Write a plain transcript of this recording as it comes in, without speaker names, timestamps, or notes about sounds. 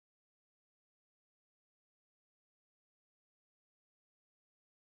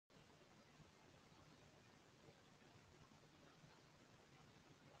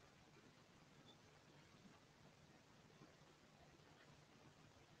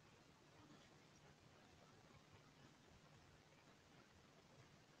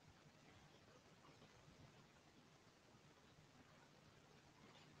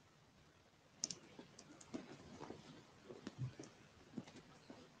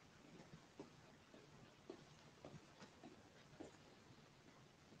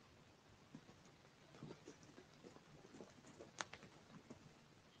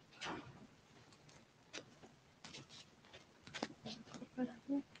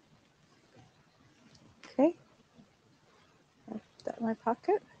my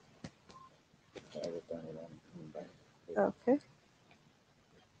pocket? Okay.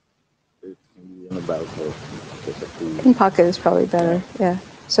 In pocket is probably better, yeah.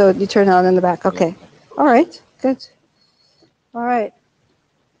 So you turn it on in the back, okay. All right, good. All right.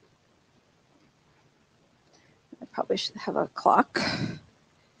 I probably should have a clock.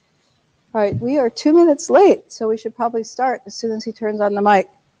 All right, we are 2 minutes late, so we should probably start as soon as he turns on the mic.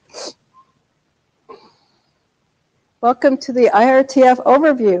 Welcome to the IETF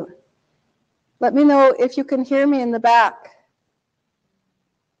overview. Let me know if you can hear me in the back.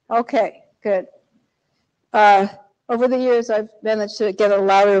 Okay, good. Over the years, I've managed to get a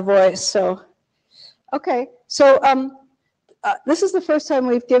louder voice, so. Okay, so this is the first time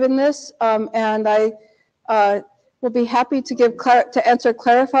we've given this, and I will be happy to answer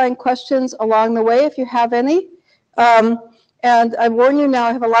clarifying questions along the way if you have any. And I warn you now,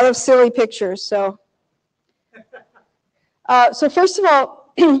 I have a lot of silly pictures, so. So first of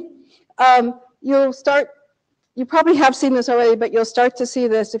all, you probably have seen this already, but you'll start to see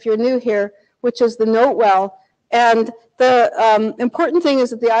this if you're new here, which is the note well. And the important thing is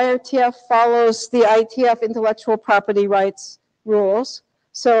that the IETF follows the IETF intellectual property rights rules.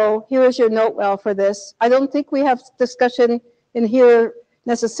 So here is your note well for this. I don't think we have discussion in here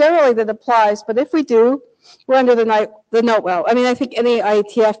necessarily that applies, but if we do, we're under the note well. I mean, I think any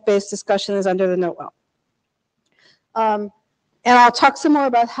IETF-based discussion is under the note well. And I'll talk some more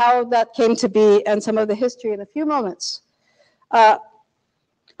about how that came to be and some of the history in a few moments.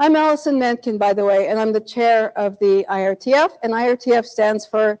 I'm Allison Menken, by the way, and I'm the chair of the IETF, and IETF stands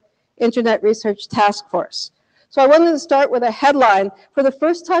for Internet Research Task Force. So I wanted to start with a headline. For the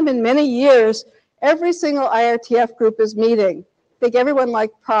first time in many years, every single IETF group is meeting. I think everyone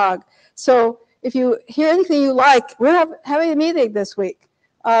liked Prague. So if you hear anything you like, we're having a meeting this week.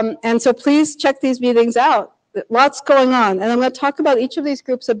 And so please check these meetings out. Lots going on. And I'm going to talk about each of these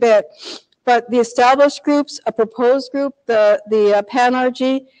groups a bit. But the established groups, a proposed group, the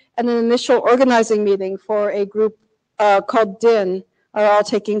Pan-RG, and an initial organizing meeting for a group called DIN are all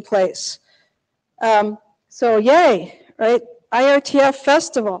taking place. So yay, right? IETF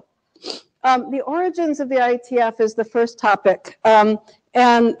Festival. The origins of the IETF is the first topic. And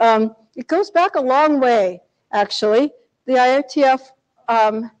it goes back a long way, actually. The IETF,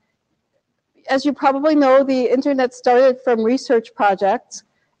 as you probably know, the internet started from research projects.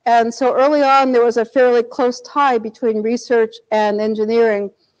 And so early on, there was a fairly close tie between research and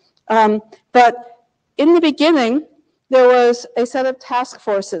engineering. But in the beginning, there was a set of task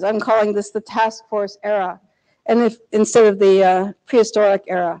forces. I'm calling this the task force era, and instead of the prehistoric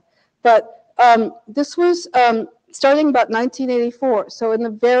era. But this was starting about 1984, so in the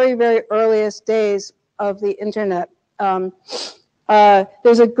very, very earliest days of the internet.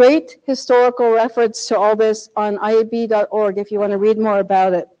 There's a great historical reference to all this on iab.org if you want to read more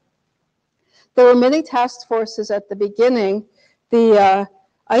about it. There were many task forces at the beginning. The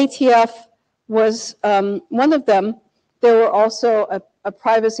IETF was one of them. There were also a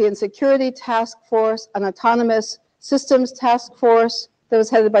privacy and security task force, an autonomous systems task force that was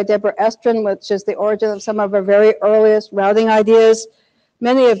headed by Deborah Estrin, which is the origin of some of our very earliest routing ideas,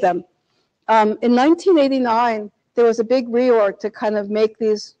 many of them. In 1989, there was a big reorg to kind of make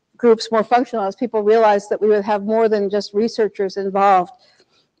these groups more functional as people realized that we would have more than just researchers involved.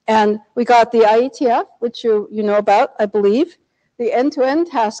 And we got the IETF, which you know about, I believe, the end-to-end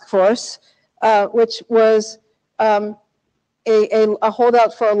task force, which was a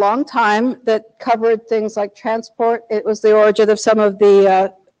holdout for a long time that covered things like transport. It was the origin of some of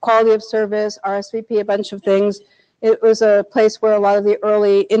the quality of service, RSVP, a bunch of things. It was a place where a lot of the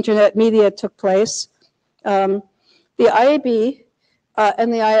early internet media took place. The IAB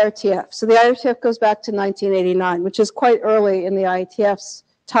and the IETF. So the IETF goes back to 1989, which is quite early in the IETF's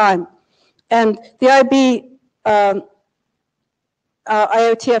time. And the IAB,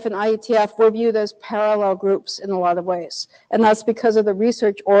 IETF and IETF were viewed as parallel groups in a lot of ways. And that's because of the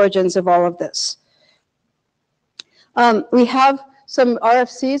research origins of all of this. We have some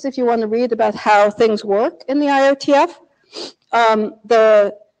RFCs if you want to read about how things work in the IETF.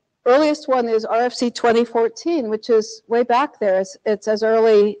 The earliest one is RFC 2014, which is way back there. It's as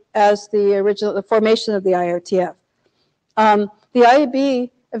early as the formation of the IETF. The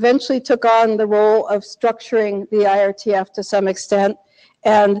IAB eventually took on the role of structuring the IETF to some extent,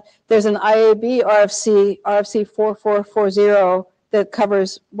 and there's an IAB RFC 4440 that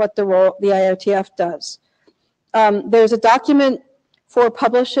covers what the IETF does. There's a document for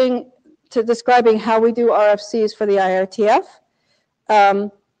publishing describing how we do RFCs for the IETF.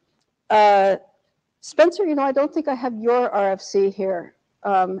 Spencer, I don't think I have your RFC here.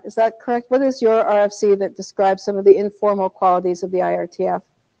 Is that correct? What is your RFC that describes some of the informal qualities of the IRTF?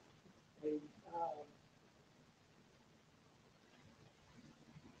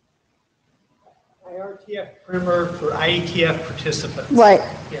 IRTF primer for IETF participants. Right.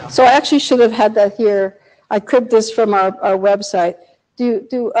 Yeah. So I actually should have had that here. I cribbed this from our website.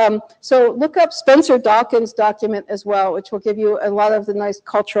 So look up Spencer Dawkins' document as well, which will give you a lot of the nice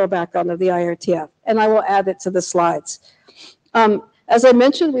cultural background of the IRTF, and I will add it to the slides. As I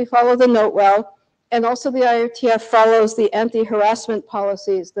mentioned, we follow the note well, and also the IRTF follows the anti-harassment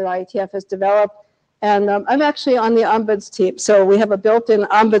policies that IETF has developed. And I'm actually on the ombuds team, so we have a built-in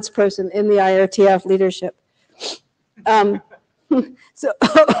ombuds person in the IRTF leadership.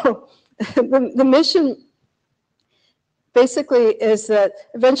 So the mission basically is that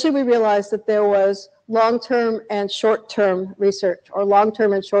eventually we realized that there was long-term and short-term research, or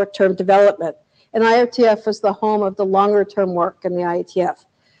long-term and short-term development. And IRTF was the home of the longer-term work in the IETF.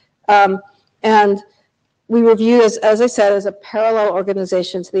 And we were viewed, as I said, as a parallel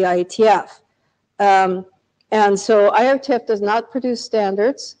organization to the IETF. And so IRTF does not produce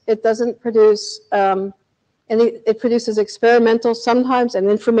standards. It doesn't produce, it produces experimentals sometimes and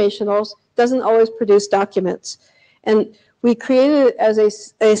informationals. Doesn't always produce documents. And we created it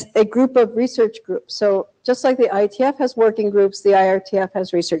as a group of research groups. So just like the IETF has working groups, the IRTF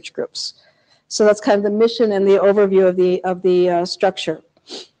has research groups. So that's kind of the mission and the overview of the structure.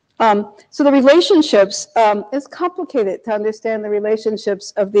 So the relationships, it's complicated to understand the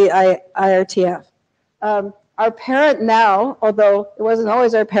relationships of the IRTF. Our parent now, although it wasn't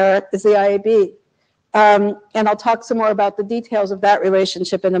always our parent, is the IAB. And I'll talk some more about the details of that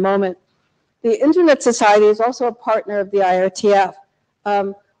relationship in a moment. The Internet Society is also a partner of the IRTF.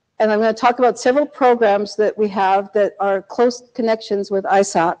 And I'm going to talk about several programs that we have that are close connections with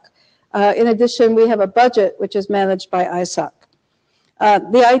ISOC. In addition, we have a budget which is managed by ISOC.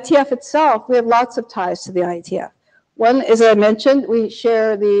 The IETF itself, we have lots of ties to the IETF. One, as I mentioned, we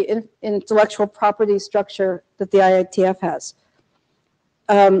share the intellectual property structure that the IETF has.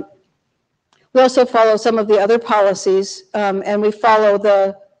 We also follow some of the other policies, and we follow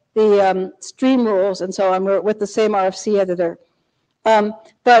the stream rules, and so we're with the same RFC editor. And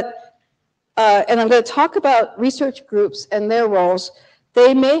I'm going to talk about research groups and their roles.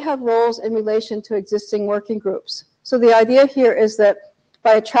 They may have roles in relation to existing working groups. So the idea here is that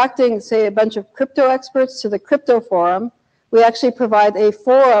by attracting, say, a bunch of crypto experts to the crypto forum, we actually provide a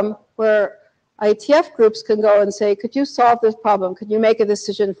forum where IETF groups can go and say, could you solve this problem? Could you make a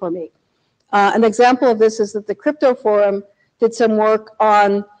decision for me? An example of this is that the crypto forum did some work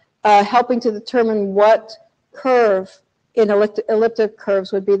on helping to determine what curve in elliptic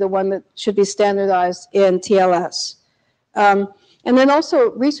curves would be the one that should be standardized in TLS. And then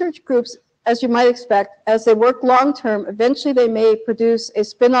also research groups, as you might expect, as they work long-term, eventually they may produce a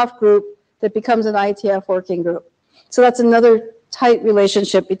spin-off group that becomes an IETF working group. So that's another tight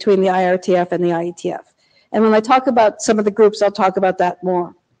relationship between the IRTF and the IETF. And when I talk about some of the groups, I'll talk about that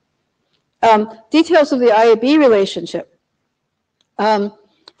more. Details of the IAB relationship.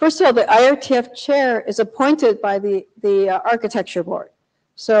 First of all, the IRTF chair is appointed by the architecture board.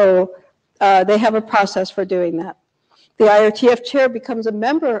 So they have a process for doing that. The IRTF chair becomes a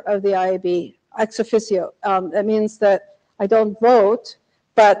member of the IAB ex officio. That means that I don't vote,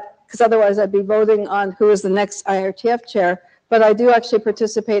 but because otherwise I'd be voting on who is the next IRTF chair, but I do actually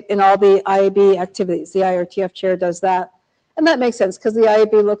participate in all the IAB activities. The IRTF chair does that. And that makes sense because the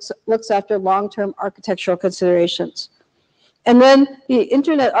IAB looks after long-term architectural considerations. And then the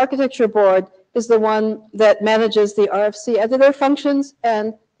Internet Architecture Board is the one that manages the RFC editor functions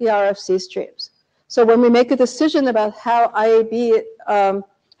and the RFC streams. So when we make a decision about how IRTF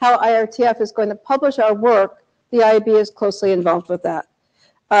is going to publish our work, the IAB is closely involved with that.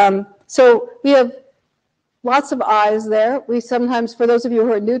 So we have lots of I's there. We sometimes, for those of you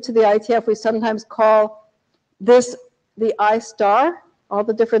who are new to the IETF, we sometimes call this the I star, all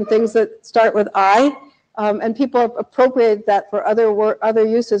the different things that start with I. And people have appropriated that for other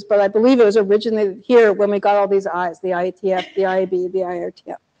uses, but I believe it was originated here when we got all these I's, the IETF, the IAB, the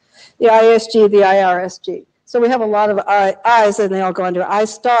IRTF, the ISG, the IRSG. So we have a lot of I's, and they all go under I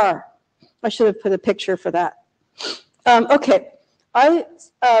star. I should have put a picture for that. Okay, I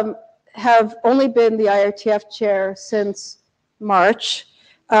have only been the IRTF chair since March.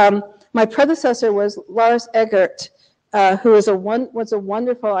 My predecessor was Lars Eggert, who was a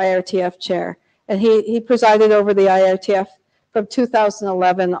wonderful IRTF chair. And he presided over the IETF from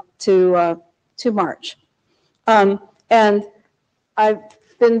 2011 to March. And I've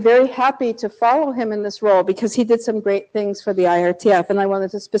been very happy to follow him in this role because he did some great things for the IRTF, and I wanted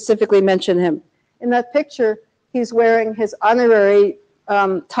to specifically mention him. In that picture, he's wearing his honorary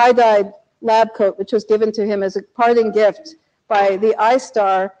tie-dyed lab coat, which was given to him as a parting gift by the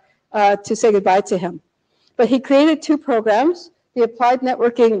iStar to say goodbye to him. But he created two programs, the Applied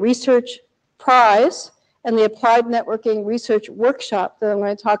Networking Research Prize and the Applied Networking Research Workshop that I'm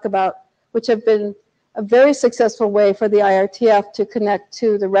going to talk about, which have been a very successful way for the IRTF to connect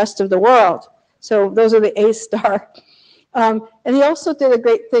to the rest of the world. So those are the A-star. And he also did a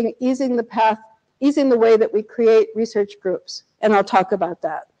great thing, easing the way that we create research groups, and I'll talk about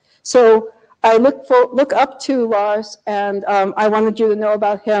that. So I look up to Lars, and I wanted you to know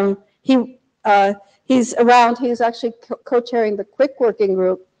about him. He's around. He's actually co-chairing the Quick Working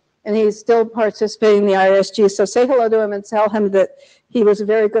Group, and he's still participating in the IRSG. So say hello to him and tell him that he was a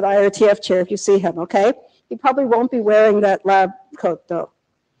very good IRTF chair if you see him, okay? He probably won't be wearing that lab coat, though.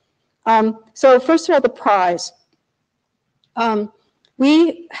 So first of all, the prize.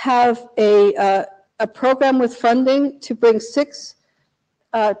 We have a program with funding to bring 6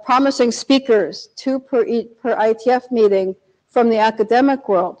 promising speakers, 2 per IETF meeting from the academic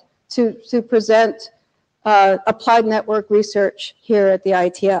world to present applied network research here at the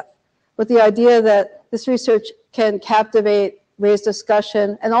IETF, with the idea that this research can captivate, raise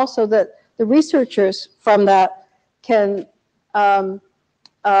discussion, and also that the researchers from that can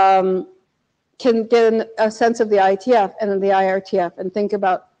get a sense of the IETF and the IRTF and think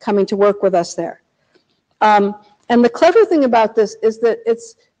about coming to work with us there. And the clever thing about this is that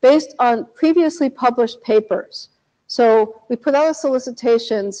it's based on previously published papers. So we put out a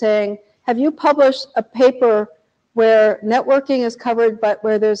solicitation saying, have you published a paper where networking is covered, but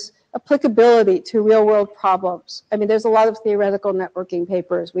where there's applicability to real world problems? I mean, there's a lot of theoretical networking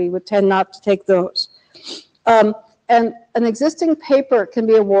papers. We would tend not to take those. And an existing paper can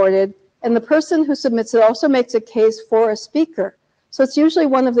be awarded, and the person who submits it also makes a case for a speaker. So it's usually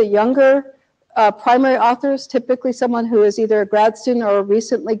one of the younger primary authors, typically someone who is either a grad student or a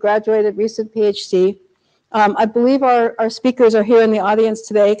recently graduated, recent PhD. I believe our speakers are here in the audience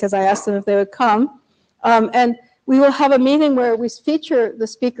today because I asked them if they would come. And we will have a meeting where we feature the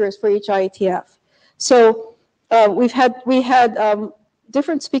speakers for each IETF. So we had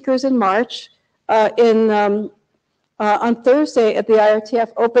different speakers in March. On Thursday at the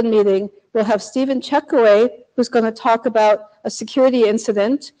IRTF open meeting, we'll have Stephen Checkaway, who's going to talk about a security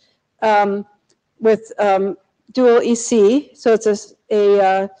incident with dual EC. So it's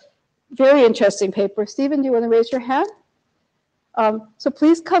a very interesting paper. Stephen, do you want to raise your hand? So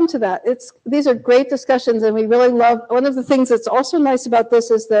please come to that. These are great discussions, and we really love, one of the things that's also nice about this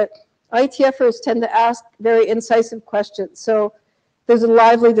is that IETFers tend to ask very incisive questions. So there's a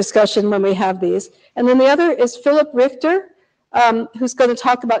lively discussion when we have these. And then the other is Philip Richter, who's going to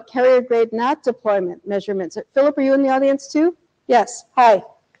talk about carrier-grade NAT deployment measurements. Philip, are you in the audience too? Yes, hi.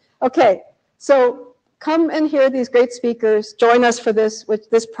 Okay, so come and hear these great speakers. Join us for this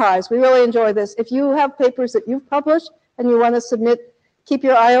prize. We really enjoy this. If you have papers that you've published and you want to submit, keep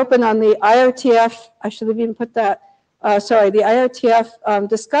your eye open on the IRTF, I should have even put that, the IRTF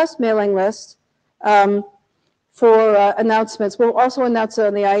Discuss mailing list for announcements. We'll also announce it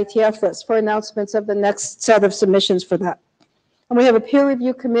on the IETF list for announcements of the next set of submissions for that. And we have a peer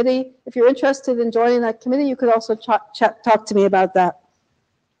review committee. If you're interested in joining that committee, you could also talk to me about that.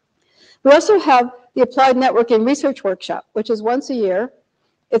 We also have the Applied Networking Research Workshop, which is once a year.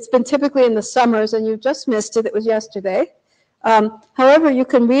 It's been typically in the summers, and you just missed it. It was yesterday. However, you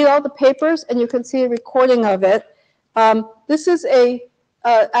can read all the papers, and you can see a recording of it. This is a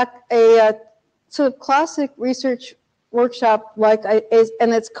sort of classic research workshop,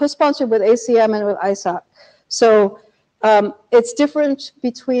 and it's co-sponsored with ACM and with ISOC. So it's different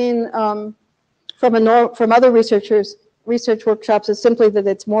between from other research workshops is simply that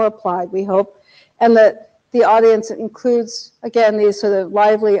it's more applied, we hope, and that the audience includes, again, these sort of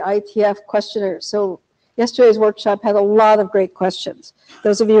lively IETF questioners. So yesterday's workshop had a lot of great questions.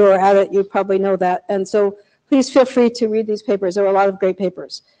 Those of you who are at it, you probably know that. And so please feel free to read these papers. There were a lot of great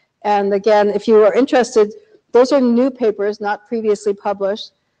papers. And again, if you are interested, those are new papers, not previously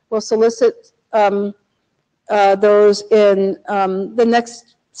published. We'll solicit those in the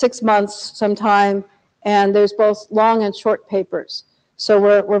next 6 months sometime, and there's both long and short papers. So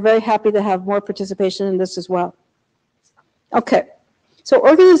we're very happy to have more participation in this as well. Okay, so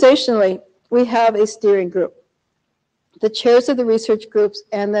organizationally, we have a steering group, the chairs of the research groups,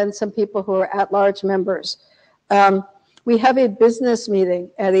 and then some people who are at-large members. We have a business meeting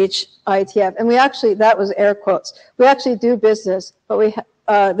at each IETF, and we actually, that was air quotes, we actually do business, but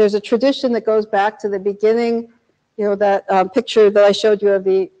there's a tradition that goes back to the beginning, you know, that picture that I showed you of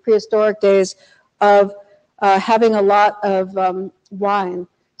the prehistoric days of having a lot of wine.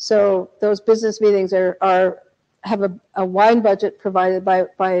 So those business meetings are have a wine budget provided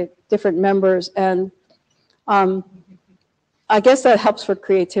by different members, and I guess that helps for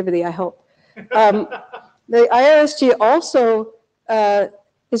creativity, I hope. The IRSG also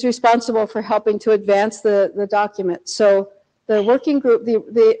is responsible for helping to advance the document. So the working group,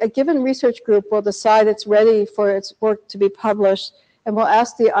 a given research group will decide it's ready for its work to be published, and we'll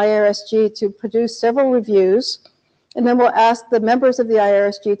ask the IRSG to produce several reviews, and then we'll ask the members of the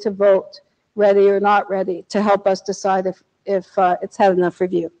IRSG to vote ready or not ready to help us decide if it's had enough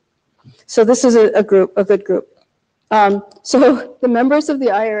review. So this is a good group. So the members of the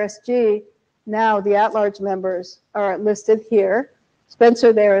IRSG, now the at-large members, are listed here.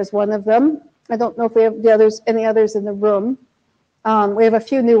 Spencer there is one of them. I don't know if we have any others in the room. We have a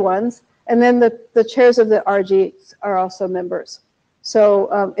few new ones. And then the chairs of the RGs are also members.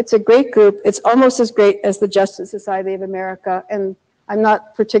 So it's a great group. It's almost as great as the Justice Society of America. And I'm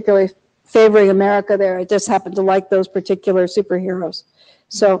not particularly favoring America there. I just happen to like those particular superheroes.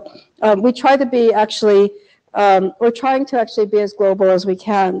 So we try to be actually, we're trying to actually be as global as we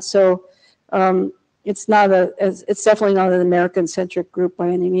can. So it's definitely not an American-centric group by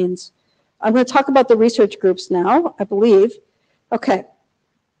any means. I'm going to talk about the research groups now, I believe. Okay.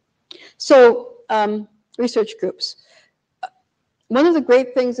 So research groups. One of the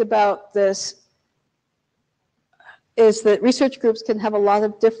great things about this is that research groups can have a lot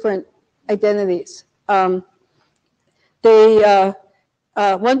of different identities. One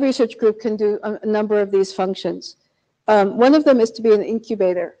research group can do a number of these functions. One of them is to be an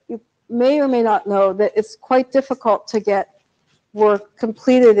incubator. You may or may not know that it's quite difficult to get work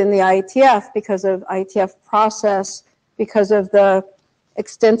completed in the IETF because of IETF process, because of the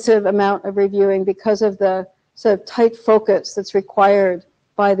extensive amount of reviewing, because of the sort of tight focus that's required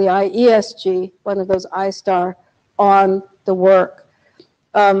by the IESG, one of those I-star, on the work.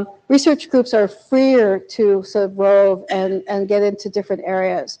 Research groups are freer to sort of rove and get into different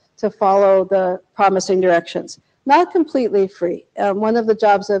areas to follow the promising directions. Not completely free. One of the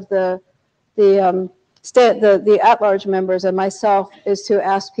jobs of the at-large members and myself is to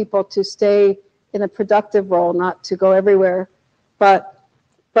ask people to stay in a productive role, not to go everywhere, but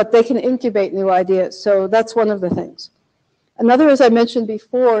they can incubate new ideas. So that's one of the things. Another, as I mentioned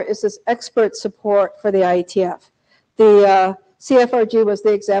before, is this expert support for the IETF. The CFRG was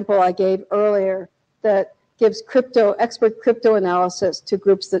the example I gave earlier that gives expert crypto analysis to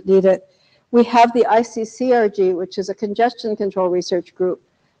groups that need it. We have the ICCRG, which is a congestion control research group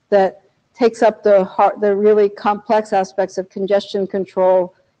that takes up the really complex aspects of congestion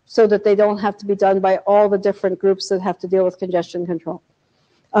control so that they don't have to be done by all the different groups that have to deal with congestion control.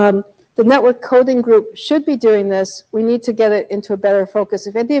 The network coding group should be doing this. We need to get it into a better focus.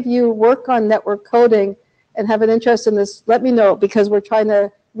 If any of you work on network coding and have an interest in this, let me know, because we're trying to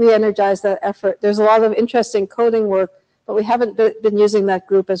re-energize that effort. There's a lot of interesting coding work, but we haven't been using that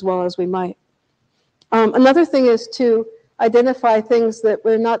group as well as we might. Another thing is to identify things that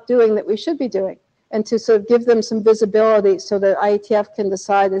we're not doing that we should be doing, and to sort of give them some visibility so that IETF can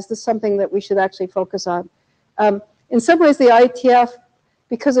decide, is this something that we should actually focus on? In some ways, the IETF,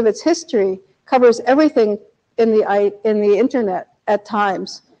 because of its history, covers everything in the internet at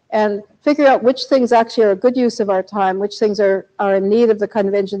times, and figure out which things actually are a good use of our time, which things are in need of the kind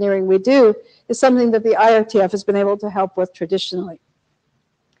of engineering we do, is something that the IETF has been able to help with traditionally.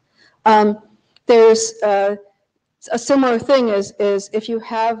 There's a similar thing is if you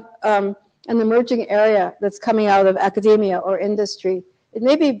have an emerging area that's coming out of academia or industry, it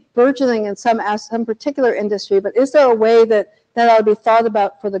may be burgeoning in some particular industry, but is there a way that ought to be thought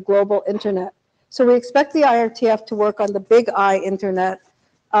about for the global internet? So we expect the IETF to work on the big I internet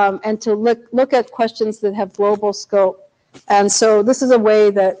and to look at questions that have global scope. And so this is a way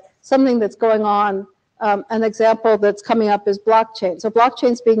that something that's going on, an example that's coming up is blockchain. So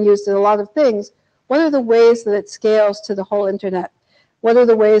blockchain is being used in a lot of things. What are the ways that it scales to the whole internet? What are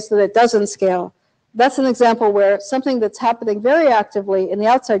the ways that it doesn't scale? That's an example where something that's happening very actively in the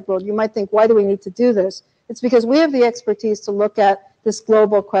outside world, you might think, why do we need to do this? It's because we have the expertise to look at this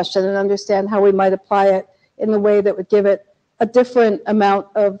global question and understand how we might apply it in the way that would give it a different amount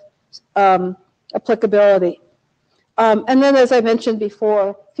of applicability. And then, as I mentioned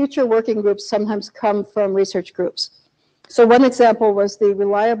before, future working groups sometimes come from research groups. So one example was the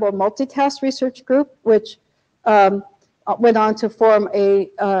Reliable Multicast Research Group, which went on to form a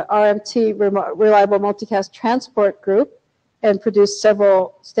RMT, Reliable Multicast Transport Group, and produced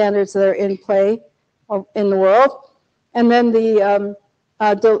several standards that are in play in the world. And then the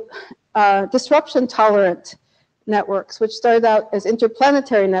disruption tolerant networks, which started out as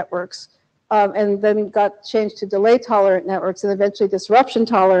interplanetary networks, and then got changed to delay tolerant networks, and eventually disruption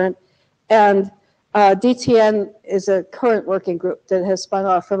tolerant. And DTN is a current working group that has spun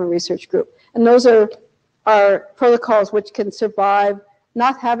off from a research group. And those are protocols which can survive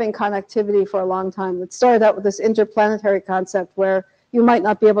not having connectivity for a long time. It started out with this interplanetary concept where you might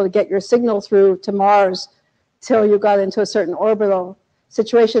not be able to get your signal through to Mars till you got into a certain orbital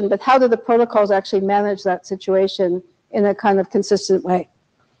situation. But how do the protocols actually manage that situation in a kind of consistent way?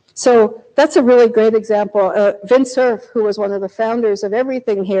 So that's a really great example. Vince Cerf, who was one of the founders of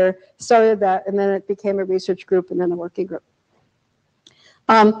everything here, started that, and then it became a research group and then a working group.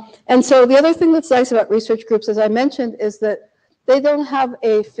 And so the other thing that's nice about research groups, as I mentioned, is that they don't have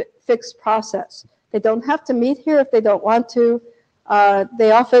a fixed process. They don't have to meet here if they don't want to.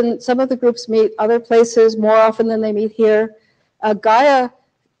 Some of the groups meet other places more often than they meet here. Gaia,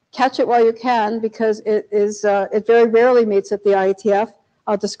 catch it while you can, because it very rarely meets at the IETF.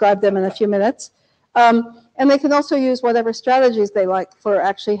 I'll describe them in a few minutes. And they can also use whatever strategies they like for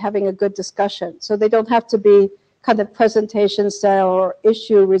actually having a good discussion. So they don't have to be kind of presentation style or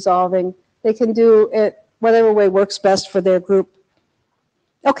issue resolving. They can do it whatever way works best for their group.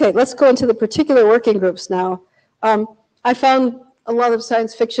 Okay, let's go into the particular working groups now. I found a lot of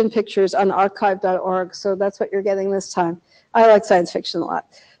science fiction pictures on archive.org, so that's what you're getting this time. I like science fiction a lot.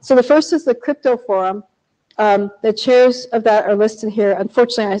 So the first is the Crypto Forum. The chairs of that are listed here.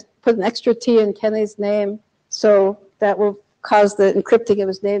 Unfortunately, I put an extra T in Kenny's name, so that will cause the encrypting of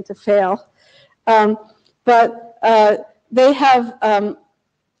his name to fail. But they have a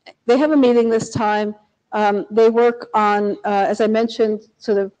meeting this time. They work on, as I mentioned,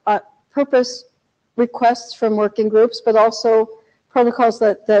 sort of purpose requests from working groups, but also protocols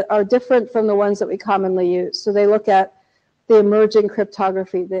that are different from the ones that we commonly use. So they look at the emerging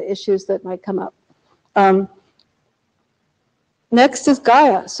cryptography, the issues that might come up. Next is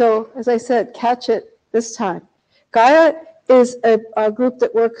Gaia. So as I said, catch it this time. Gaia is a group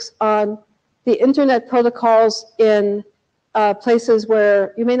that works on the internet protocols in places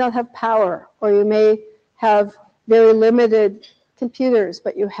where you may not have power, or you may have very limited computers,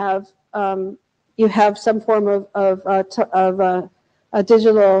 but you have some form of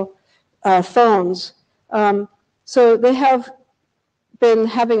digital phones. So they have been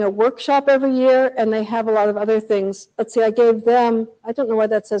having a workshop every year, and they have a lot of other things. Let's see, I gave them, I don't know why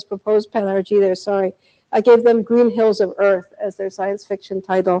that says proposed PNRG there, sorry. I gave them Green Hills of Earth as their science fiction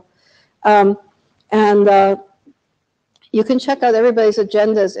title. You can check out everybody's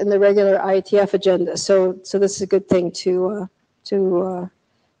agendas in the regular IETF agenda. So this is a good thing to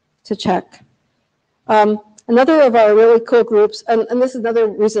check. Another of our really cool groups, and this is another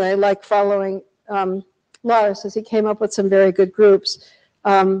reason I like following Lars, as he came up with some very good groups,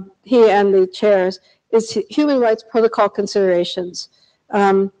 he and the chairs, is Human Rights Protocol Considerations.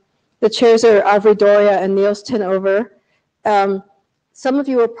 The chairs are Avri Doria and Niels Tinover. Some of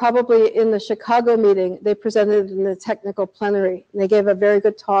you were probably in the Chicago meeting. They presented in the technical plenary. And they gave a very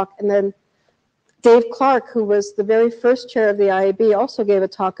good talk. And then Dave Clark, who was the very first chair of the IAB, also gave a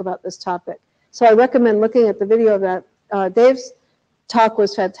talk about this topic. So I recommend looking at the video of that. Dave's talk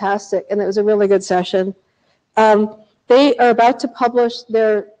was fantastic, and it was a really good session. They are about to publish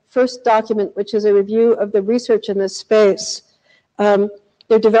their first document, which is a review of the research in this space. They're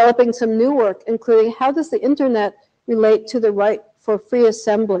developing some new work, including how does the internet relate to the right for free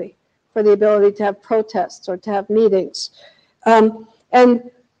assembly, for the ability to have protests or to have meetings.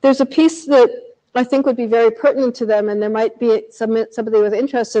 And there's a piece that I think would be very pertinent to them, and there might be somebody with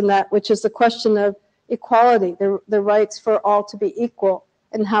interest in that, which is the question of equality, the rights for all to be equal,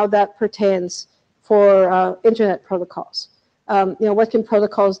 and how that pertains for internet protocols. What can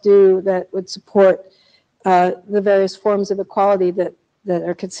protocols do that would support the various forms of equality that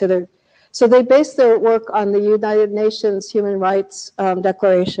are considered? So they base their work on the United Nations Human Rights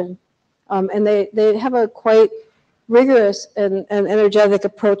Declaration, and they have a quite rigorous and energetic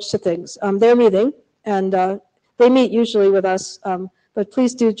approach to things. They're meeting, and they meet usually with us, but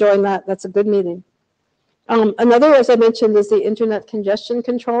please do join that. That's a good meeting. Another, as I mentioned, is the Internet Congestion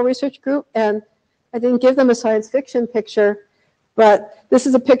Control Research Group, and I didn't give them a science fiction picture, but this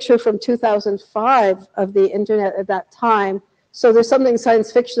is a picture from 2005 of the internet at that time. So there's something science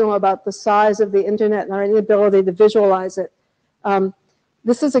fictional about the size of the internet and our inability to visualize it.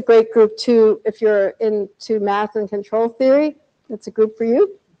 This is a great group too, if you're into math and control theory. It's a group for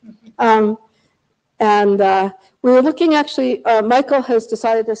you. We were looking actually, Michael has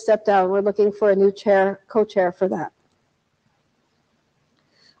decided to step down. We're looking for a new co-chair for that.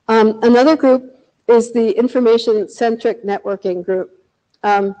 Another group is the Information-Centric Networking Group.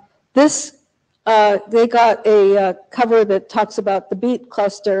 They got a cover that talks about the Beat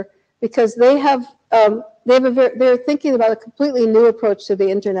cluster because they have they're thinking about a completely new approach to the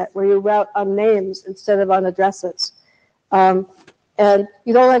internet where you route on names instead of on addresses. And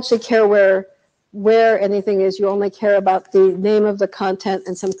you don't actually care where anything is. You only care about the name of the content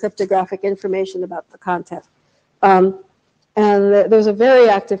and some cryptographic information about the content. And there's a very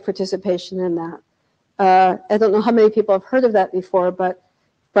active participation in that. I don't know how many people have heard of that before, but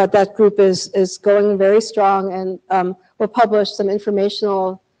that group is going very strong, and will publish some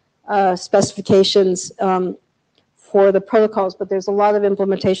informational specifications for the protocols, but there's a lot of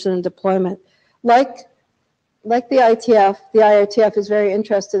implementation and deployment. Like the IETF is very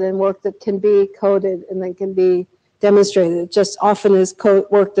interested in work that can be coded and then can be demonstrated. It just often is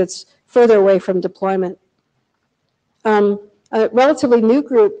work that's further away from deployment. A relatively new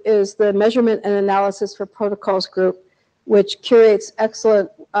group is the Measurement and Analysis for Protocols group, which curates excellent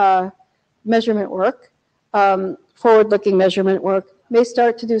measurement work, forward-looking measurement work. May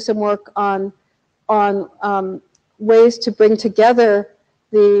start to do some work on ways to bring together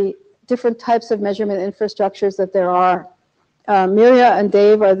the different types of measurement infrastructures that there are. Miria and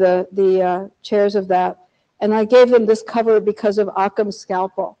Dave are the chairs of that. And I gave them this cover because of Occam's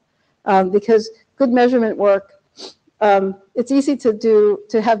scalpel. Because good measurement work, it's easy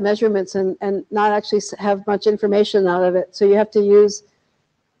to have measurements and not actually have much information out of it. So you have to use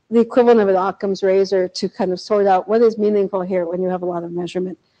the equivalent of an Occam's razor to kind of sort out what is meaningful here when you have a lot of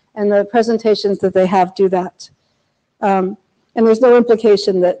measurement. And the presentations that they have do that. And there's no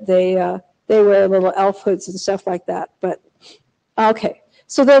implication that they wear little elf hoods and stuff like that. But okay,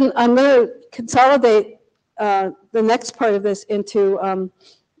 so then I'm going to consolidate the next part of this into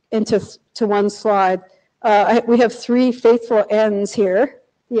one slide. We have three faithful N's here.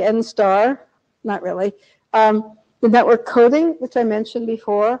 The N star, not really. The network coding, which I mentioned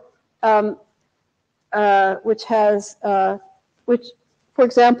before, which for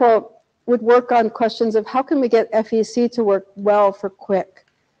example, would work on questions of how can we get FEC to work well for QUIC.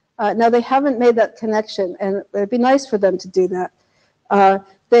 Now they haven't made that connection, and it'd be nice for them to do that.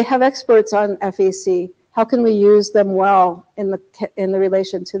 They have experts on FEC. How can we use them well in the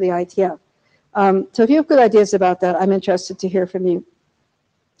relation to the IETF? So if you have good ideas about that, I'm interested to hear from you.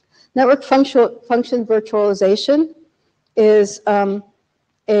 Network function virtualization is a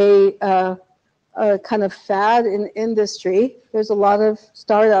kind of fad in industry. There's a lot of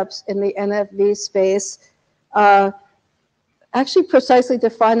startups in the NFV space. Actually, precisely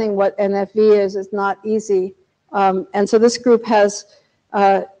defining what NFV is not easy. And so this group has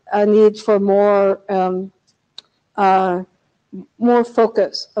a need for more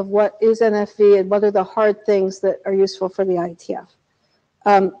focus of what is NFV and what are the hard things that are useful for the IETF.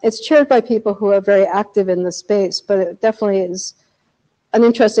 It's chaired by people who are very active in the space, but it definitely is an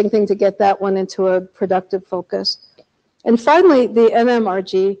interesting thing to get that one into a productive focus. And finally, the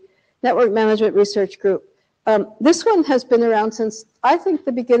NMRG, Network Management Research Group. This one has been around since, I think,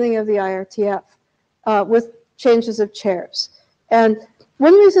 the beginning of the IETF with changes of chairs. And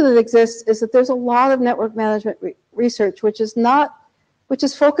one reason it exists is that there's a lot of network management research which is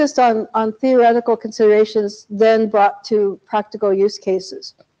focused on theoretical considerations then brought to practical use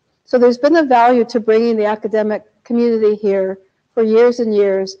cases. So there's been a value to bringing the academic community here for years and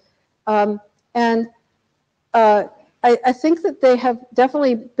years. I think that they have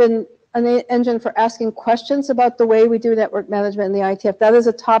definitely been an engine for asking questions about the way we do network management in the IETF. That is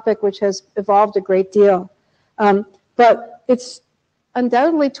a topic which has evolved a great deal. But it's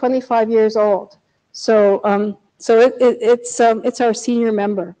undoubtedly 25 years old. So it's our senior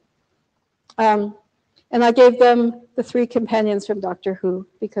member. And I gave them the three companions from Doctor Who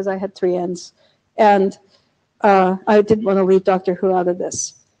because I had three N's. And I didn't want to leave Doctor Who out of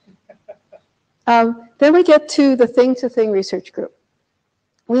this. Then we get to the thing-to-thing research group.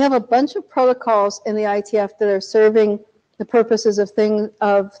 We have a bunch of protocols in the IETF that are serving the purposes of the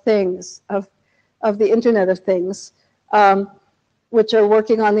Internet of Things, which are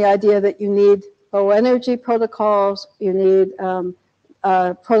working on the idea that you need low energy protocols, you need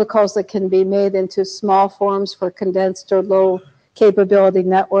protocols that can be made into small forms for condensed or low capability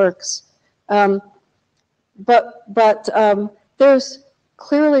networks. But there's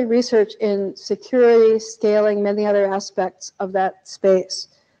clearly research in security, scaling, many other aspects of that space.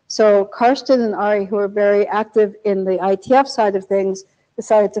 So Karsten and Ari, who are very active in the IETF side of things,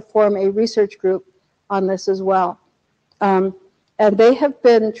 decided to form a research group on this as well. And they have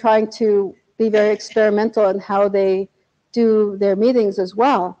been trying to be very experimental in how they do their meetings as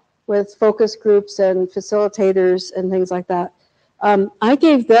well, with focus groups and facilitators and things like that. I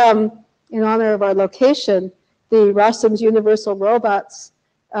gave them, in honor of our location, the Rossum's Universal Robots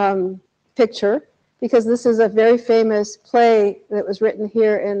picture, because this is a very famous play that was written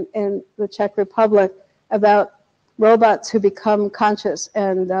here in the Czech Republic about robots who become conscious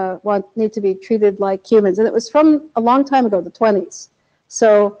and need to be treated like humans. And it was from a long time ago, the 20s.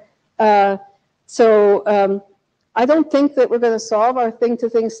 So, I don't think that we're going to solve our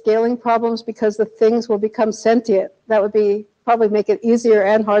thing-to-thing scaling problems because the things will become sentient. That would be probably make it easier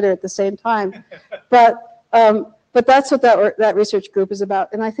and harder at the same time. But that's what that research group is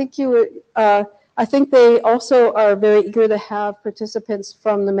about. And I think I think they also are very eager to have participants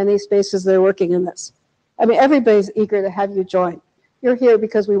from the many spaces that are working in this. I mean, everybody's eager to have you join. You're here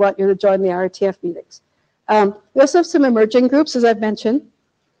because we want you to join the IRTF meetings. We also have some emerging groups, as I've mentioned.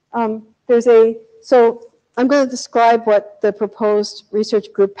 So I'm going to describe what the proposed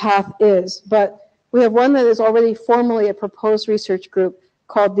research group path is, but we have one that is already formally a proposed research group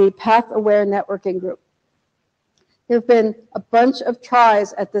called the Path Aware Networking Group. There have been a bunch of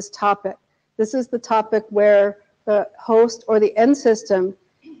tries at this topic. This is the topic where the host or the end system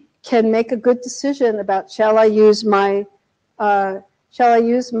can make a good decision about shall I use my LTE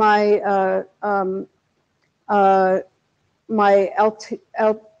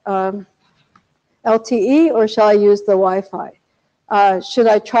or shall I use the Wi-Fi? Should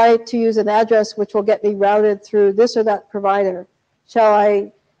I try to use an address which will get me routed through this or that provider? Shall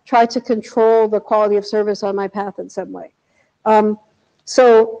I try to control the quality of service on my path in some way?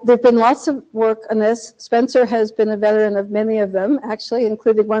 So there have been lots of work on this. Spencer has been a veteran of many of them, actually,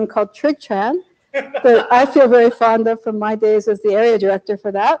 including one called TrigTran, that I feel very fond of from my days as the area director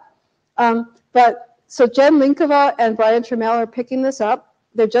for that. So Jen Linkova and Brian Trammell are picking this up.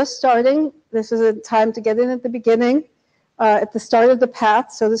 They're just starting. This is a time to get in at the beginning, at the start of the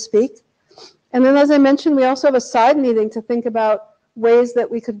path, so to speak. And then, as I mentioned, we also have a side meeting to think about ways that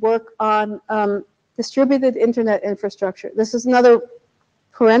we could work on distributed internet infrastructure. This is another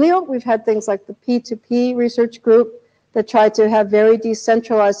perennial. We've had things like the P2P research group that tried to have very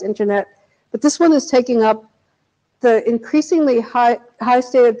decentralized internet. But this one is taking up the increasingly high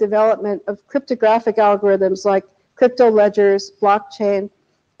state of development of cryptographic algorithms like crypto ledgers, blockchain,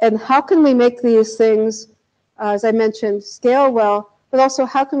 and how can we make these things, as I mentioned, scale well, but also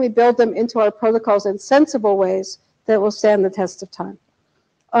how can we build them into our protocols in sensible ways that will stand the test of time.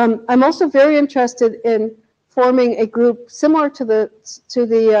 I'm also very interested in forming a group similar to the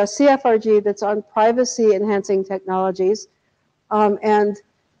CFRG that's on privacy enhancing technologies, and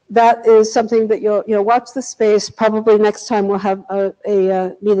that is something that you'll watch the space. Probably next time we'll have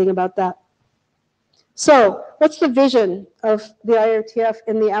a meeting about that. So what's the vision of the IRTF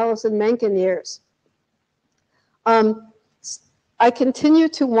in the Alison Menken years? I continue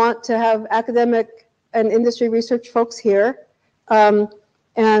to want to have academic and industry research folks here, and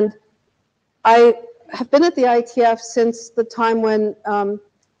I have been at the IETF since the time when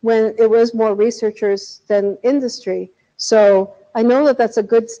it was more researchers than industry. So I know that that's a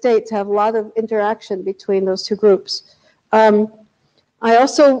good state to have a lot of interaction between those two groups. I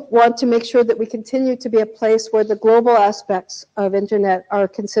also want to make sure that we continue to be a place where the global aspects of internet are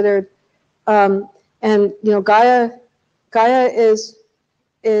considered. And Gaia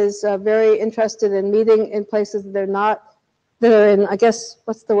is very interested in meeting in places that are in, I guess,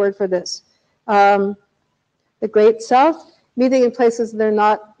 what's the word for this? The Great South, meeting in places that are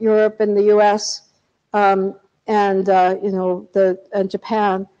not Europe and the US, and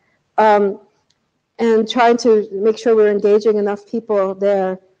Japan, and trying to make sure we're engaging enough people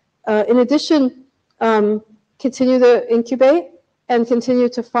there. In addition, continue to incubate and continue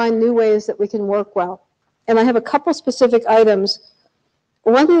to find new ways that we can work well. And I have a couple specific items.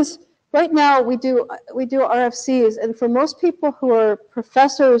 One is, right now we do RFCs, and for most people who are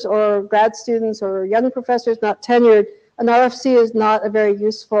professors or grad students or young professors not tenured, an RFC is not a very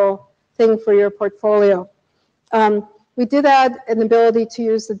useful thing for your portfolio. We did add an ability to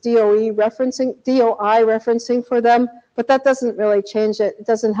use the DOI referencing for them, but that doesn't really change it. It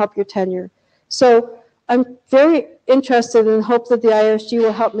doesn't help your tenure. So I'm very interested and hope that the IRSG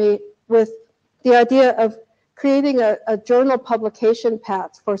will help me with the idea of creating a journal publication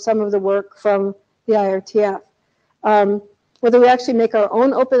path for some of the work from the IRTF. Whether we actually make our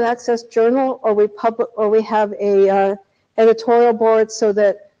own open access journal or we have a editorial board so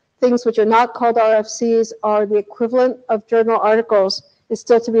that things which are not called RFCs are the equivalent of journal articles is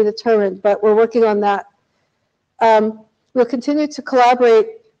still to be determined, but we're working on that. We'll continue to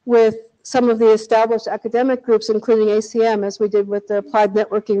collaborate with some of the established academic groups, including ACM, as we did with the Applied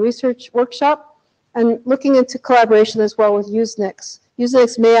Networking Research Workshop, and looking into collaboration as well with Usenix.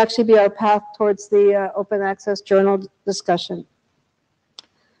 Usenix may actually be our path towards the open access journal discussion.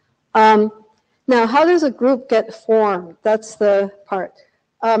 Now, how does a group get formed? That's the part.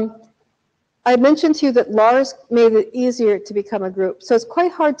 I mentioned to you that Lars made it easier to become a group. So it's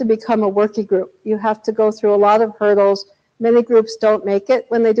quite hard to become a working group. You have to go through a lot of hurdles. Many groups don't make it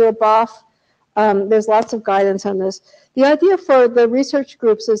when they do a BOF. There's lots of guidance on this. The idea for the research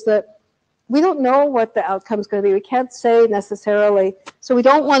groups is that we don't know what the outcome is going to be. We can't say necessarily. So we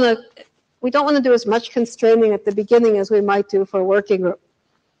don't want to do as much constraining at the beginning as we might do for a working group.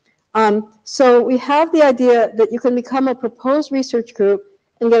 So we have the idea that you can become a proposed research group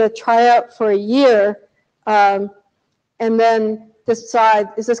and get a tryout for a year, and then decide,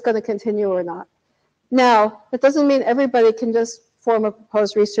 is this going to continue or not? Now, that doesn't mean everybody can just form a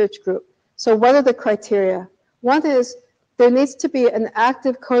proposed research group. So what are the criteria? One is there needs to be an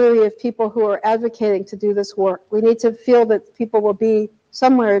active coterie of people who are advocating to do this work. We need to feel that people will be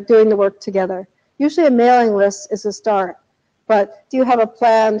somewhere doing the work together. Usually a mailing list is a start, but do you have a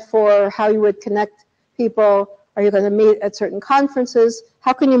plan for how you would connect people? Are you going to meet at certain conferences?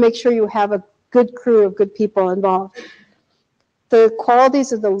 How can you make sure you have a good crew of good people involved? The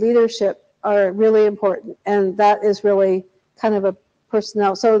qualities of the leadership are really important, and that is really kind of a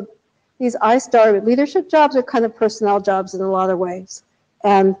personnel. So these I-STAR leadership jobs are kind of personnel jobs in a lot of ways.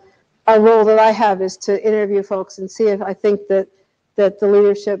 And a role that I have is to interview folks and see if I think that the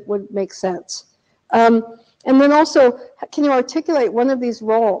leadership would make sense. And then also, can you articulate one of these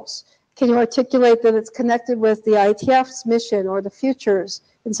roles? Can you articulate that it's connected with the IETF's mission or the futures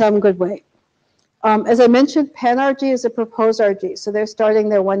in some good way? As I mentioned, PAN-RG is a proposed RG, so they're starting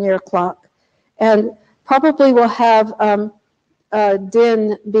their one-year clock. And probably will have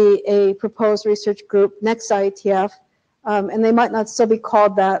DIN be a proposed research group next IETF, and they might not still be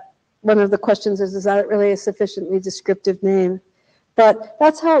called that. One of the questions is that really a sufficiently descriptive name? But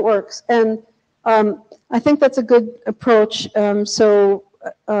that's how it works, and I think that's a good approach.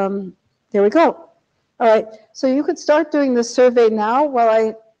 There we go. All right, so you could start doing this survey now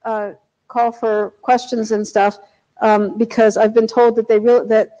while I call for questions and stuff, because I've been told that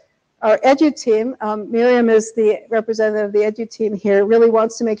that our edu team, Miriam is the representative of the edu team here, really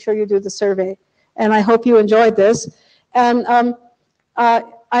wants to make sure you do the survey. And I hope you enjoyed this. And I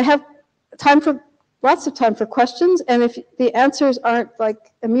have lots of time for questions. And if the answers aren't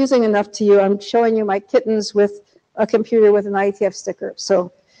like amusing enough to you, I'm showing you my kittens with a computer with an IETF sticker.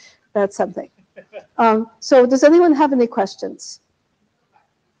 So that's something. So does anyone have any questions?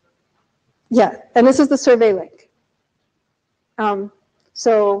 Yeah, and this is the survey link.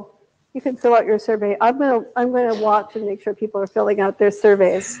 So you can fill out your survey. I'm gonna watch and make sure people are filling out their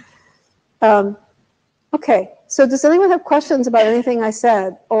surveys. Okay, so does anyone have questions about anything I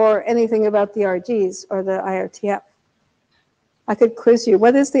said or anything about the RGs or the IRTF? I could quiz you.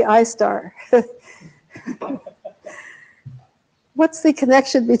 What is the I-STAR? What's the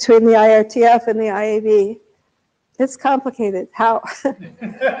connection between the IRTF and the IAB? It's complicated. How?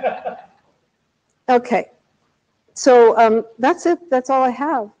 Okay. So that's it. That's all I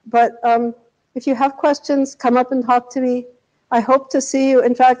have. But if you have questions, come up and talk to me. I hope to see you.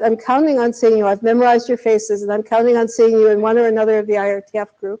 In fact, I'm counting on seeing you. I've memorized your faces, and I'm counting on seeing you in one or another of the IRTF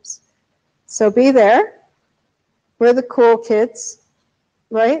groups. So be there. We're the cool kids,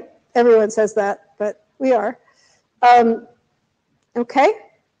 right? Everyone says that, but we are. Okay?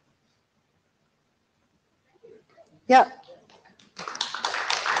 Yeah.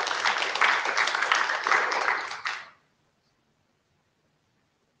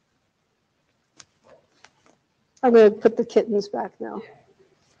 I'm going to put the kittens back now.